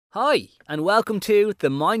Hi, and welcome to the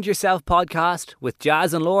Mind Yourself podcast with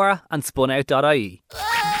Jazz and Laura and spunout.ie.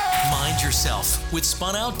 Mind Yourself with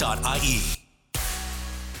spunout.ie.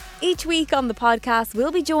 Each week on the podcast,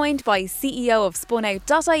 we'll be joined by CEO of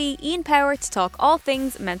spunout.ie, Ian Power, to talk all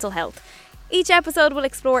things mental health. Each episode will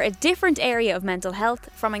explore a different area of mental health,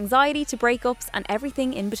 from anxiety to breakups and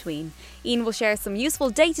everything in between. Ian will share some useful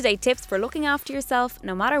day-to-day tips for looking after yourself,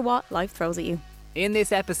 no matter what life throws at you. In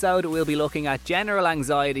this episode, we'll be looking at general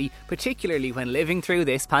anxiety, particularly when living through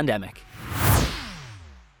this pandemic.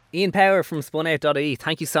 Ian Power from spunout.ie,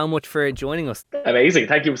 thank you so much for joining us. Amazing.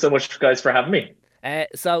 Thank you so much, guys, for having me.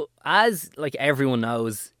 So, as everyone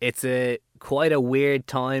knows, it's quite a weird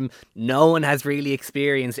time. No one has really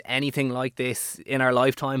experienced anything like this in our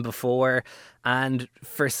lifetime before. And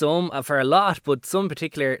for a lot, but some in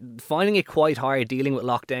particular, finding it quite hard dealing with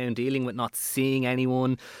lockdown, dealing with not seeing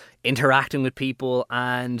anyone, interacting with people,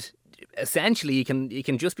 and essentially you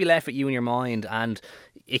can just be left with you in your mind, and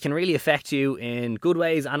it can really affect you in good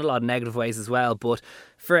ways and a lot of negative ways as well. But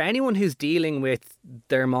for anyone who's dealing with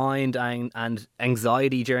their mind and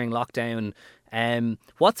anxiety during lockdown,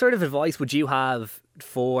 what sort of advice would you have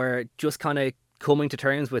for just kind of coming to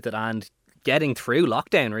terms with it and getting through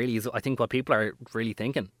lockdown? Really is, I think, what people are really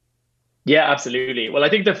thinking. Yeah, absolutely. Well, I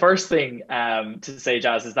think the first thing to say,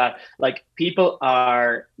 Jazz, is that people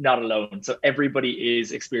are not alone. So everybody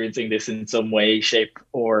is experiencing this in some way, shape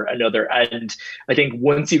or another. And I think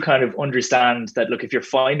once you kind of understand that, look, if you're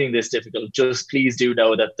finding this difficult, just please do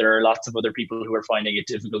know that there are lots of other people who are finding it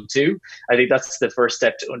difficult too. I think that's the first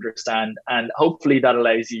step to understand. And hopefully that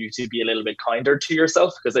allows you to be a little bit kinder to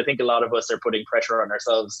yourself, because I think a lot of us are putting pressure on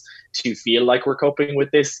ourselves to feel like we're coping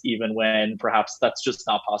with this, even when perhaps that's just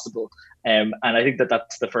not possible. And I think that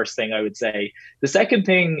that's the first thing I would say. The second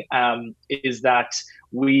thing is that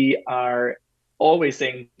we are always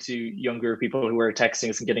saying to younger people who are texting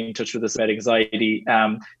us and getting in touch with us about anxiety,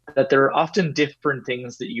 that there are often different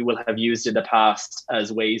things that you will have used in the past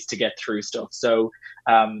as ways to get through stuff. So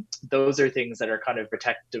those are things that are kind of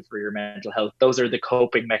protective for your mental health. Those are the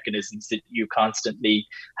coping mechanisms that you constantly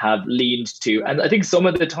have leaned to. And I think some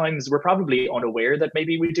of the times we're probably unaware that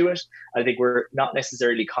maybe we do it. I think we're not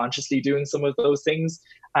necessarily consciously doing some of those things.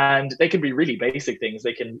 And they can be really basic things.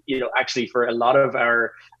 They can, actually, for a lot of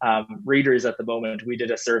our readers at the moment, we did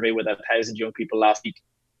a survey with 1,000 young people last week.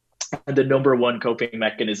 And the number one coping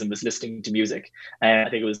mechanism is listening to music. And I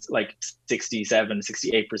think it was 67,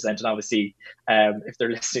 68%. And obviously, if they're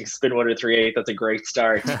listening to Spin 1038, that's a great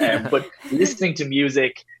start. But listening to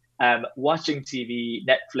music, watching TV,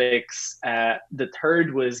 Netflix. The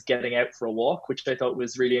third was getting out for a walk, which I thought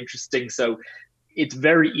was really interesting. So it's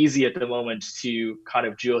very easy at the moment to kind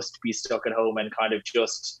of just be stuck at home and kind of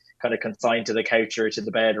consigned to the couch or to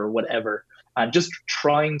the bed or whatever. And just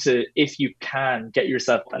trying to, if you can, get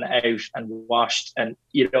yourself out and washed and,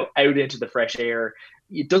 out into the fresh air.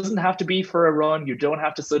 It doesn't have to be for a run. You don't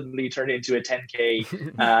have to suddenly turn into a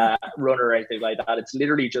 10K runner or anything like that. It's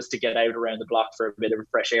literally just to get out around the block for a bit of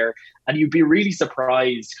fresh air. And you'd be really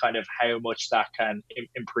surprised kind of how much that can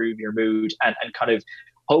improve your mood and kind of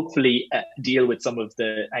hopefully deal with some of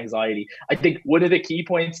the anxiety. I think one of the key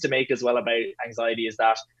points to make as well about anxiety is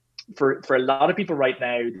that for a lot of people right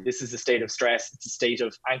now, this is a state of stress. It's a state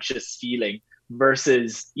of anxious feeling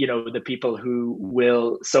versus, the people who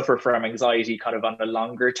will suffer from anxiety kind of on a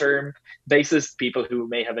longer term basis, people who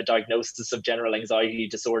may have a diagnosis of general anxiety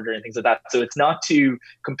disorder and things like that. So it's not to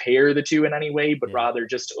compare the two in any way, but rather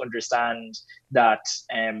just to understand that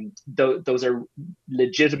those are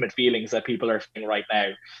legitimate feelings that people are feeling right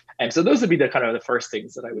now. And so those would be the kind of the first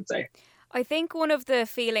things that I would say. I think one of the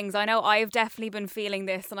feelings, I know I've definitely been feeling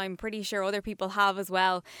this, and I'm pretty sure other people have as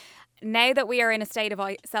well. Now that we are in a state of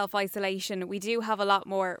self-isolation, we do have a lot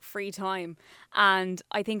more free time. And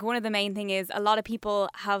I think one of the main thing is a lot of people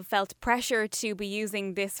have felt pressure to be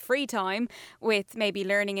using this free time with maybe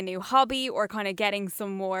learning a new hobby or kind of getting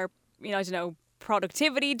some more,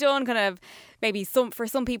 productivity done, kind of maybe for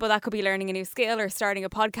some people that could be learning a new skill or starting a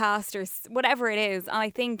podcast or whatever it is. And I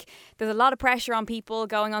think there's a lot of pressure on people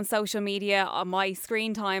going on social media. My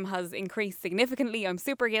screen time has increased significantly. I'm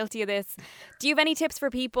super guilty of this. Do you have any tips for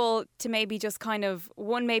people to maybe just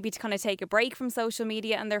maybe to kind of take a break from social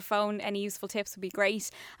media and their phone? Any useful tips would be great.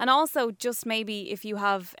 And also just maybe if you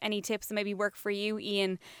have any tips that maybe work for you,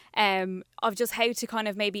 Ian, of just how to kind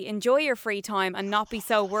of maybe enjoy your free time and not be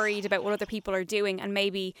so worried about what other people are doing, and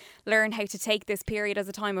maybe learn how to take this period as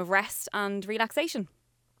a time of rest and relaxation.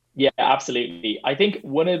 Yeah, absolutely. I think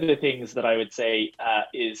one of the things that I would say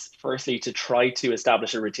is firstly to try to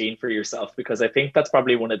establish a routine for yourself, because I think that's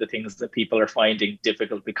probably one of the things that people are finding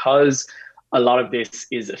difficult, because a lot of this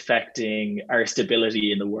is affecting our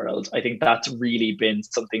stability in the world. I think that's really been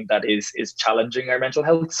something that is challenging our mental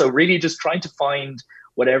health. So really just trying to find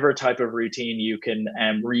whatever type of routine you can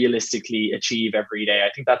realistically achieve every day.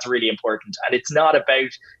 I think that's really important. And it's not about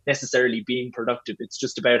necessarily being productive. It's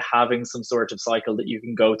just about having some sort of cycle that you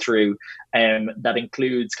can go through that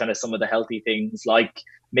includes kind of some of the healthy things, like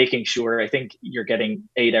making sure, I think you're getting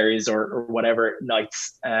 8 hours or whatever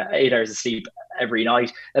nights, 8 hours of sleep every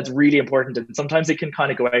night. That's really important. And sometimes it can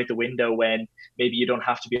kind of go out the window when maybe you don't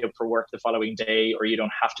have to be up for work the following day, or you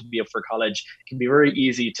don't have to be up for college. It can be very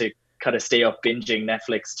easy to kind of stay up binging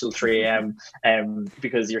Netflix till 3 a.m.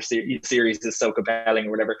 Because your series is so compelling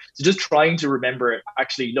or whatever. So just trying to remember,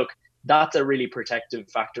 actually, look, that's a really protective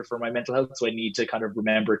factor for my mental health. So I need to kind of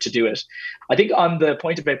remember to do it. I think on the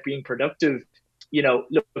point about being productive,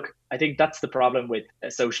 look, I think that's the problem with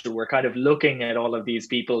social. We're kind of looking at all of these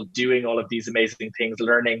people doing all of these amazing things,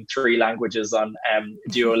 learning 3 languages on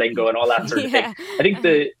Duolingo and all that sort of thing. I think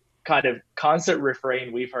the kind of constant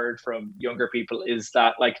refrain we've heard from younger people is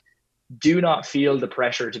that, like, do not feel the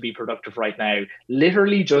pressure to be productive right now.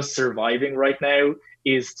 Literally just surviving right now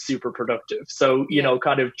is super productive. So,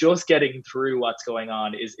 kind of just getting through what's going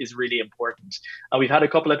on is really important. And we've had a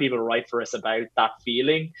couple of people write for us about that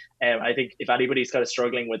feeling. I think if anybody's kind of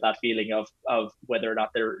struggling with that feeling of whether or not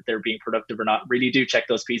they're being productive or not, really do check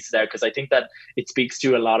those pieces out, because I think that it speaks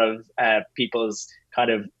to a lot of people's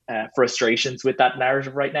kind of frustrations with that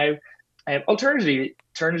narrative right now.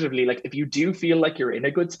 Alternatively, like, if you do feel like you're in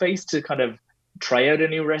a good space to kind of try out a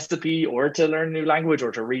new recipe or to learn a new language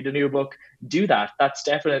or to read a new book, do that. That's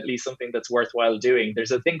definitely something that's worthwhile doing.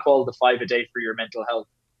 There's a thing called the 5 a day for your mental health.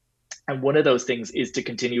 And one of those things is to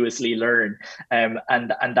continuously learn. And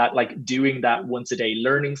that, like, doing that once a day,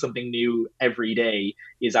 learning something new every day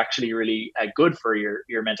is actually really good for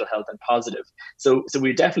your mental health and positive. So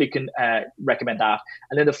we definitely can recommend that.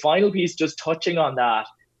 And then the final piece, just touching on that,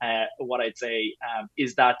 what I'd say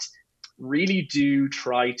is that really do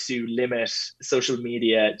try to limit social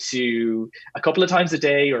media to a couple of times a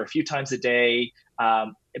day or a few times a day,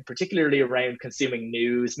 particularly around consuming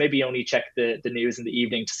news. Maybe only check the news in the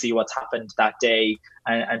evening to see what's happened that day,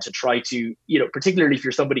 and to try to, particularly if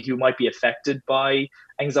you're somebody who might be affected by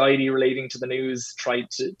anxiety relating to the news, try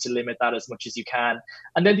to limit that as much as you can.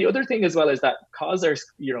 And then the other thing as well is that, cause our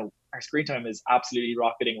screen time is absolutely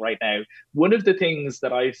rocketing right now, one of the things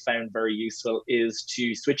that I've found very useful is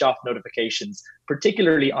to switch off notifications,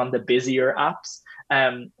 particularly on the busier apps,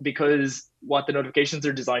 because what the notifications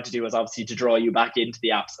are designed to do is obviously to draw you back into the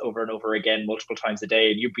apps over and over again, multiple times a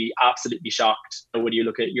day. And you'd be absolutely shocked when you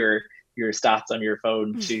look at your stats on your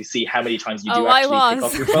phone to see how many times you do actually pick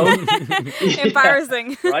up your phone.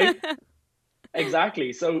 Embarrassing. Right?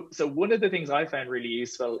 Exactly. So one of the things I found really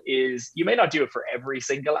useful is, you may not do it for every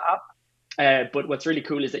single app, but what's really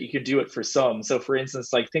cool is that you can do it for some. So for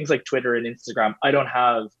instance, like things like Twitter and Instagram, I don't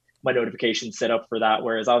have my notifications set up for that,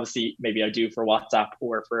 whereas obviously maybe I do for WhatsApp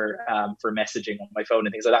or for messaging on my phone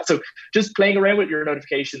and things like that. So just playing around with your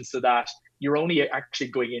notifications so that you're only actually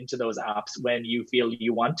going into those apps when you feel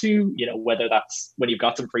you want to, whether that's when you've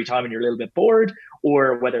got some free time and you're a little bit bored,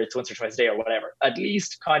 or whether it's once or twice a day or whatever. At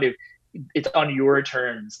least kind of it's on your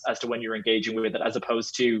terms as to when you're engaging with it, as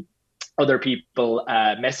opposed to other people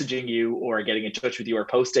messaging you or getting in touch with you or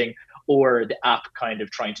posting, or the app kind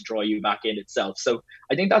of trying to draw you back in itself. So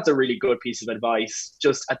I think that's a really good piece of advice,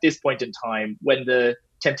 just at this point in time, when the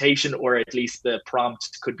temptation, or at least the prompt,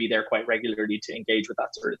 could be there quite regularly to engage with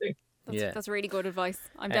that sort of thing. That's really good advice.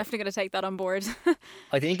 I'm definitely going to take that on board.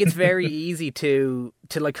 I think it's very easy to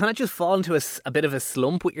like kind of just fall into a bit of a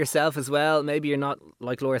slump with yourself as well. Maybe you're not,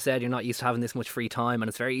 like Laura said, you're not used to having this much free time, and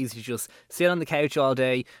it's very easy to just sit on the couch all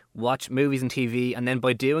day, watch movies and TV, and then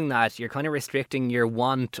by doing that, you're kind of restricting your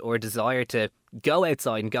want or desire to go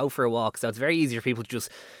outside and go for a walk. So it's very easy for people to just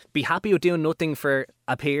be happy with doing nothing for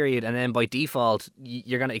a period, and then by default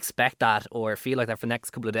you're going to expect that or feel like that for the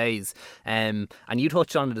next couple of days. And you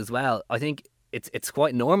touched on it as well. I think it's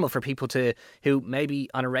quite normal for people who maybe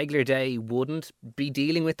on a regular day wouldn't be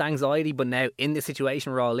dealing with anxiety, but now in the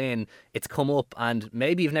situation we're all in, it's come up, and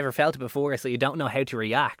maybe you've never felt it before, so you don't know how to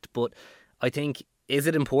react. But I think, is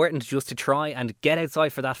it important just to try and get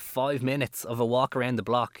outside for that 5 minutes of a walk around the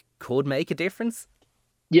block could make a difference?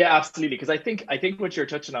 Yeah, absolutely. Because I think what you're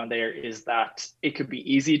touching on there is that it could be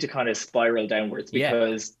easy to kind of spiral downwards,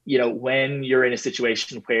 because, when you're in a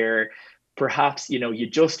situation where perhaps, you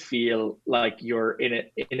just feel like you're in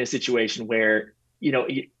a situation where,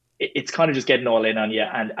 it's kind of just getting all in on you,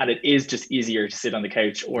 and it is just easier to sit on the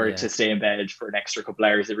couch or to stay in bed for an extra couple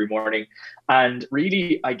hours every morning. And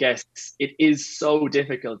really, I guess it is so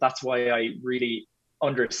difficult. That's why I really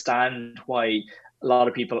understand why a lot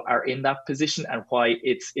of people are in that position and why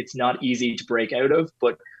it's not easy to break out of.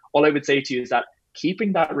 But all I would say to you is that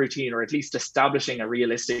keeping that routine, or at least establishing a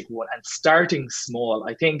realistic one and starting small.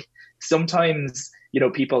 I think sometimes,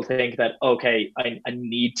 people think that, okay, I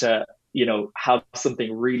need to, have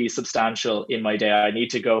something really substantial in my day. I need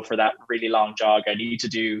to go for that really long jog. I need to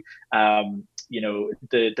do,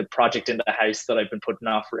 the project in the house that I've been putting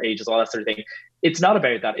off for ages, all that sort of thing. It's not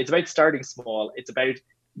about that. It's about starting small. It's about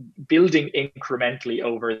building incrementally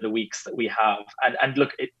over the weeks that we have. And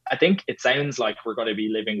look, I think it sounds like we're going to be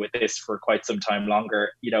living with this for quite some time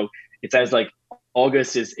longer. It sounds like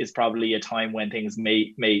August is probably a time when things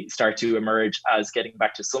may start to emerge as getting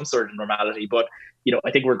back to some sort of normality. But,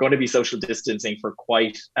 I think we're going to be social distancing for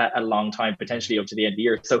quite a long time, potentially up to the end of the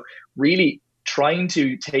year. So really trying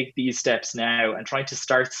to take these steps now and trying to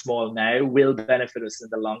start small now will benefit us in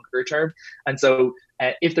the longer term. And so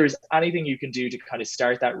if there's anything you can do to kind of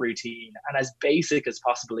start that routine, and as basic as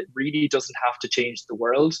possible, it really doesn't have to change the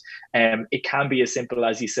world. It can be as simple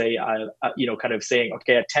as you say, kind of saying,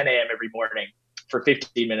 okay, at 10 a.m. every morning for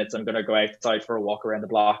 15 minutes, I'm going to go outside for a walk around the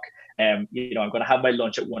block. I'm going to have my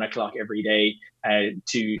lunch at 1 o'clock every day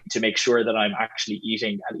to make sure that I'm actually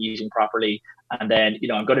eating properly. And then,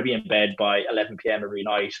 I'm going to be in bed by 11 p.m. every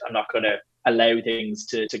night. I'm not going to allow things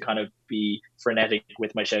to kind of be frenetic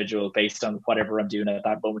with my schedule based on whatever I'm doing at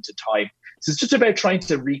that moment in time. So it's just about trying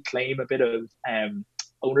to reclaim a bit of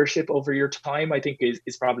ownership over your time, I think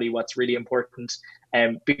is probably what's really important.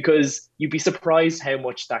 Because you'd be surprised how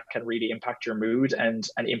much that can really impact your mood and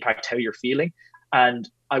impact how you're feeling. And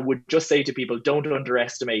I would just say to people, don't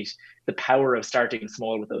underestimate the power of starting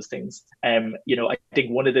small with those things. I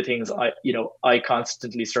think one of the things I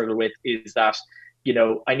constantly struggle with is that,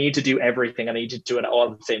 I need to do everything. I need to do it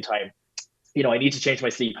all at the same time. I need to change my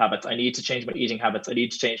sleep habits. I need to change my eating habits. I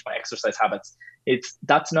need to change my exercise habits.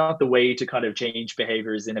 That's not the way to kind of change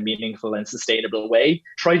behaviors in a meaningful and sustainable way.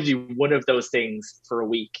 Try to do one of those things for a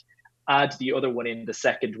week. Add the other one in the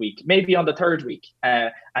second week, maybe on the third week,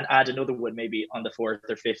 and add another one maybe on the fourth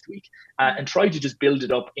or fifth week, and try to just build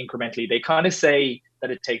it up incrementally. They kind of say that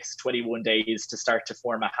it takes 21 days to start to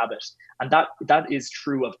form a habit, and that is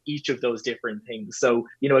true of each of those different things. So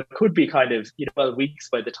it could be kind of 12 weeks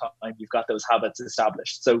by the time you've got those habits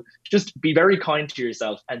established. So just be very kind to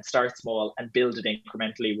yourself and start small and build it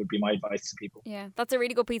incrementally would be my advice to people. Yeah, that's a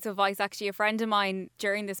really good piece of advice. Actually, a friend of mine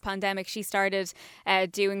during this pandemic, she started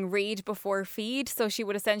doing read before feed. So she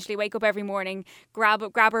would essentially wake up every morning, grab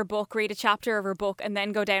her book, read a chapter of her book, and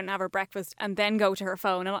then go down and have her breakfast, and then go to her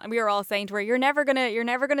phone. And we were all saying to her, you're never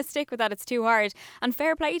gonna stick with that. It's too hard. And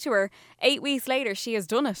fair play to her. 8 weeks later, she has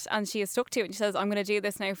done it and she has stuck to it. And she says, I'm going to do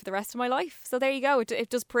this now for the rest of my life. So there you go. It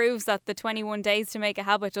just proves that the 21 days to make a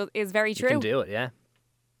habit is very true. You can do it, yeah.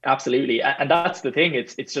 Absolutely. And that's the thing.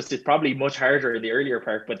 It's probably much harder in the earlier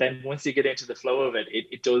part, but then once you get into the flow of it,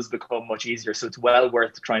 it does become much easier. So it's well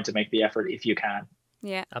worth trying to make the effort if you can.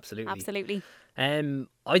 Yeah, absolutely. I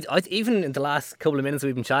even in the last couple of minutes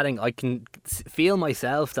we've been chatting, I can feel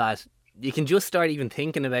myself that you can just start even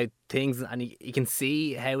thinking about things and you can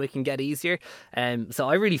see how it can get easier. So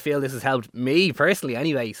I really feel this has helped me personally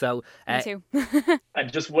anyway. So me too.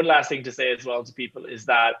 And just one last thing to say as well to people is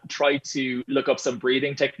that try to look up some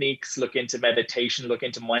breathing techniques, look into meditation, look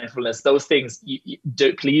into mindfulness. Those things,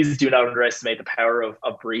 please do not underestimate the power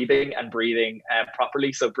of breathing and breathing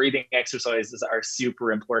properly. So breathing exercises are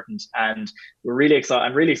super important, and I'm really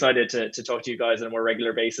excited to talk to you guys on a more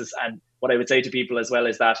regular basis. And what I would say to people as well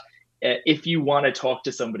is that if you want to talk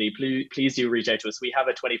to somebody, please do reach out to us. We have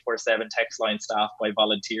a 24/7 text line staffed by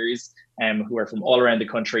volunteers who are from all around the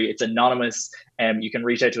country. It's anonymous. You can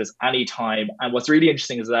reach out to us anytime. And what's really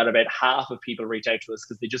interesting is that about half of people reach out to us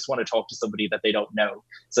because they just want to talk to somebody that they don't know.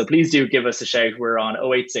 So please do give us a shout. We're on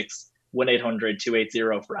 086 1800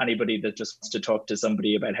 280 for anybody that just wants to talk to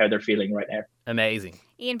somebody about how they're feeling right now. Amazing.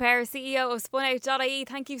 Ian Perry, CEO of spunout.ie.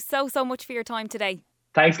 Thank you so much for your time today.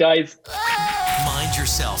 Thanks, guys. Mind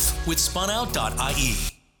yourself with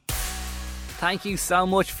spunout.ie. Thank you so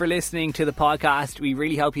much for listening to the podcast. We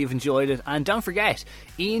really hope you've enjoyed it. And don't forget,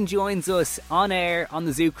 Ian joins us on air on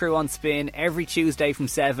the Zoo Crew on Spin every Tuesday from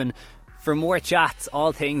 7 for more chats,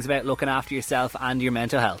 all things about looking after yourself and your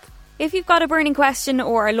mental health. If you've got a burning question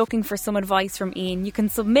or are looking for some advice from Ian, you can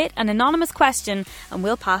submit an anonymous question and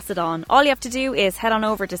we'll pass it on. All you have to do is head on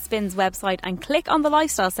over to Spin's website and click on the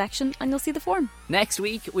lifestyle section and you'll see the form. Next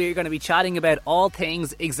week, we're going to be chatting about all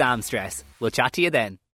things exam stress. We'll chat to you then.